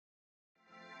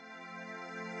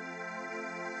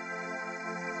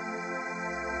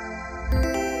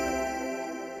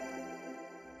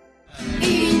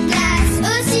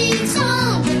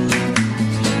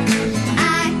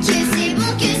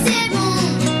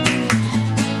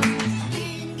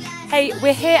Hey,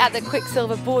 we're here at the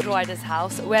Quiksilver Boardriders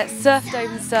house where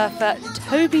Surfdome surfer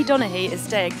Toby Donachie is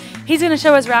staying. He's going to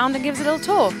show us around and give us a little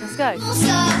tour. Let's go.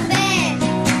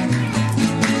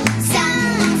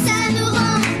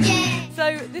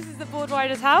 So this is the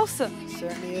Boardriders house.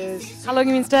 Certainly is. How long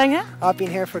have you been staying here? I've been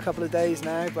here for a couple of days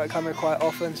now, but I come here quite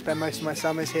often, spend most of my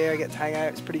summers here, I get to hang out,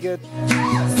 it's pretty good.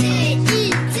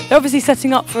 They're obviously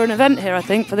setting up for an event here, I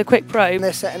think, for the Quik Pro. And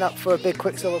they're setting up for a big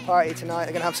Quiksilver party tonight.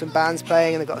 They're going to have some bands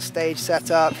playing and they've got a stage set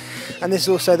up. And this is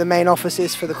also the main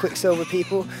offices for the Quiksilver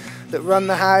people that run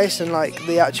the house, and like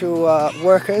the actual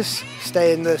workers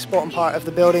stay in the bottom part of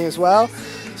the building as well.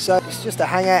 So it's just a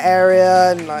hangout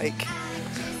area, and like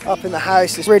up in the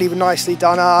house it's really nicely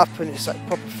done up and it's like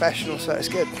proper professional, so it's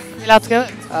good. You allowed to go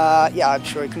in? Yeah, I'm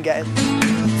sure you can get in.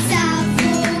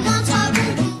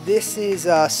 This is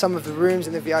some of the rooms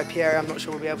in the VIP area. I'm not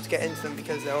sure we'll be able to get into them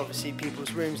because they're obviously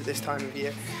people's rooms at this time of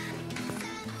year.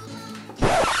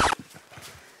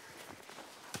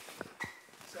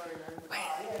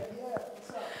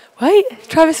 Wait,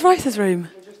 Travis Rice's room.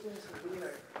 We're just doing some video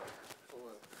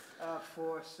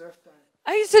for Surfdome.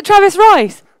 Oh, you said Travis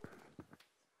Rice?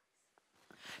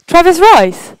 Travis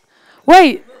Rice?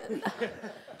 Wait.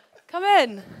 Come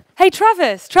in. Hey,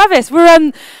 Travis. Travis,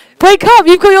 we're wake up.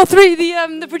 You've got your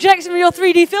the projection of your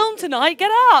 3D film tonight.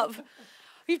 Get up.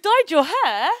 You've dyed your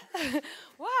hair.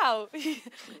 Wow.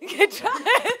 Good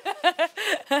Travis.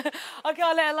 Okay,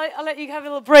 I'll let you have a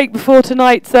little break before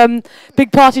tonight's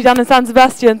big party down in San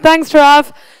Sebastian. Thanks,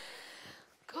 Trav.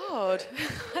 God.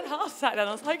 And I was sat down.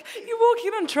 I was like, you're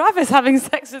walking on Travis having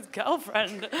sex with his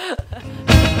girlfriend.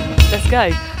 Let's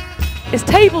go. It's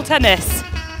table tennis.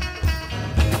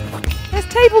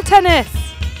 It's table tennis.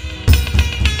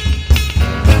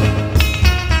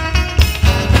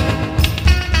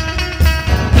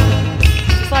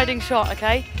 Sliding shot,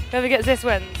 okay? Whoever gets this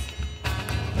wins.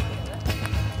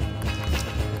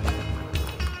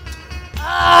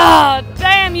 Ah,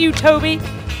 damn you, Toby.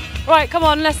 Right, come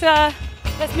on, let's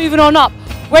move it on up.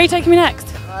 Where are you taking me next?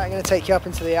 I'm going to take you up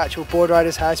into the actual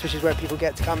Boardriders house, which is where people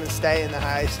get to come and stay in the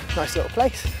house. Nice little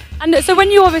place. And so when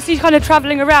you're obviously kind of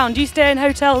travelling around, do you stay in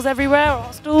hotels everywhere or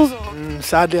hostels? Or?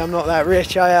 Sadly, I'm not that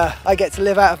rich. I get to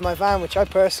live out of my van, which I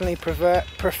personally prefer.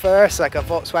 It's like a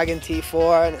Volkswagen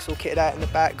T4 and it's all kitted out in the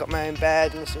back, got my own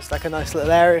bed, and it's just like a nice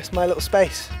little area. It's my little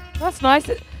space. That's nice.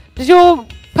 Does your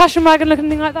passion wagon look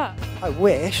anything like that? I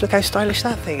wish. Look how stylish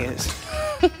that thing is.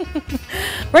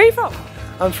 Where are you from?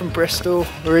 I'm from Bristol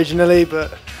originally,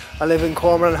 but I live in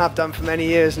Cornwall and have done for many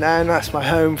years now, and that's my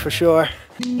home for sure.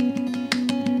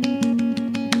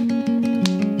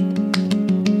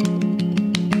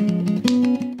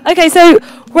 Okay, so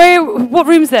what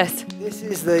room's this? This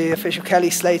is the official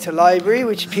Kelly Slater library,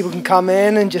 which people can come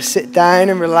in and just sit down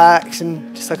and relax,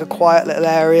 and just like a quiet little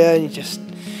area, and you just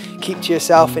keep to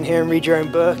yourself in here and read your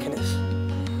own book, and it's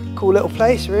a cool little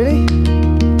place, really.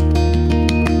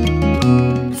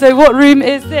 So what room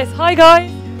is this? Hi guys.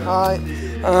 Hi.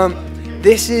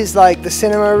 This is like the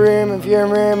cinema room and viewing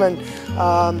room, and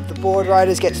the board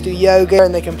riders get to do yoga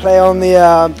and they can play on the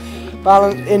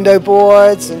Indo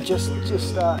boards and just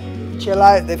chill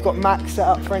out. They've got Macs set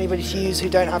up for anybody to use who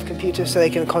don't have computers, so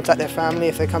they can contact their family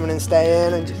if they're coming and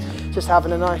staying, and just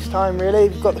having a nice time, really.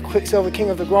 We've got the Quiksilver King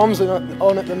of the Groms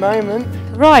on at the moment.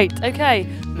 Right, okay,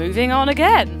 moving on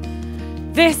again.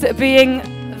 This being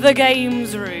the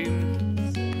games room.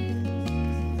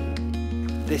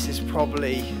 This is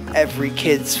probably every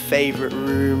kid's favourite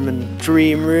room and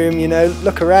dream room, you know.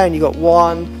 Look around, you got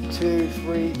 1, 2,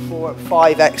 3, 4,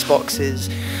 5 Xboxes,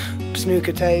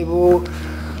 snooker table,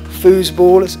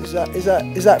 foosball.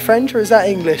 Is that French or is that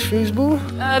English? Foosball?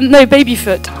 No,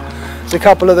 babyfoot. There's a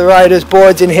couple of the riders'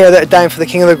 boards in here that are down for the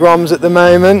King of the Groms at the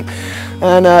moment.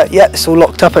 And yeah, it's all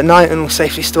locked up at night and all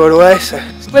safely stored away. So.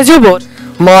 Where's your board?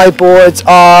 My boards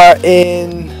are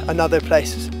in another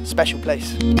place, special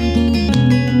place.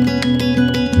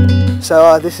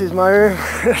 So this is my room.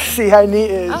 See how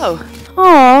neat it is. Oh.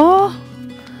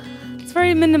 Aww. It's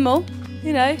very minimal,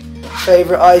 you know.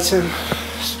 Favourite item,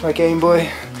 it's my Game Boy.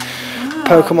 Ah.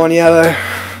 Pokemon Yellow.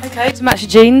 Okay, to match your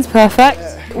jeans, perfect.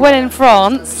 Yeah. When in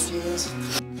France.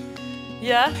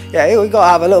 Yeah? Yeah, we got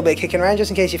to have a little bit kicking around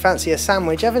just in case you fancy a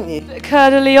sandwich, haven't you? Bit of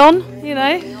Coeur de Lion, you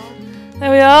know.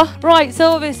 There we are. Right, so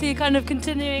obviously kind of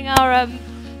continuing our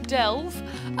delve.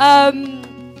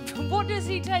 What does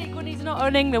he take when he's not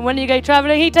in England? When you go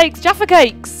travelling, he takes Jaffa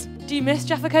cakes. Do you miss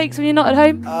Jaffa cakes when you're not at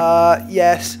home?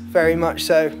 Yes, very much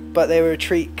so. But they were a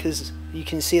treat because You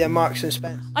can see the Marks and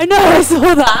Spencer. I know, I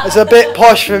saw that. It's a bit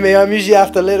posh for me. I'm usually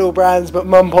after little brands, but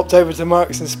Mum popped over to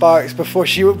Marks and Sparks before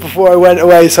I went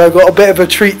away, so I got a bit of a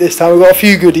treat this time. I got a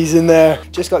few goodies in there.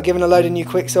 Just got given a load of new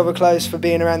Quiksilver clothes for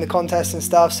being around the contest and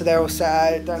stuff, so they're all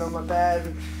set out down on my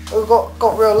bed. I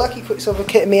got real lucky. Quiksilver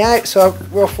kitting me out, so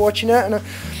I'm real fortunate and I'm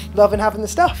loving having the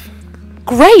stuff.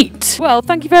 Great. Well,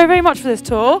 thank you very, very much for this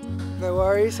tour. No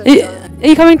worries. Are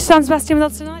you coming to San Sebastian with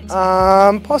us tonight?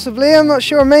 Possibly. I'm not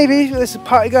sure. Maybe there's a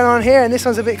party going on here, and this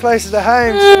one's a bit closer to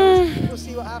home. So we'll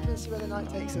see what happens. See where the night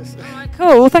takes us. All right,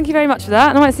 cool. Well, thank you very much for that,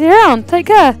 and I might see you around. Take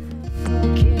care.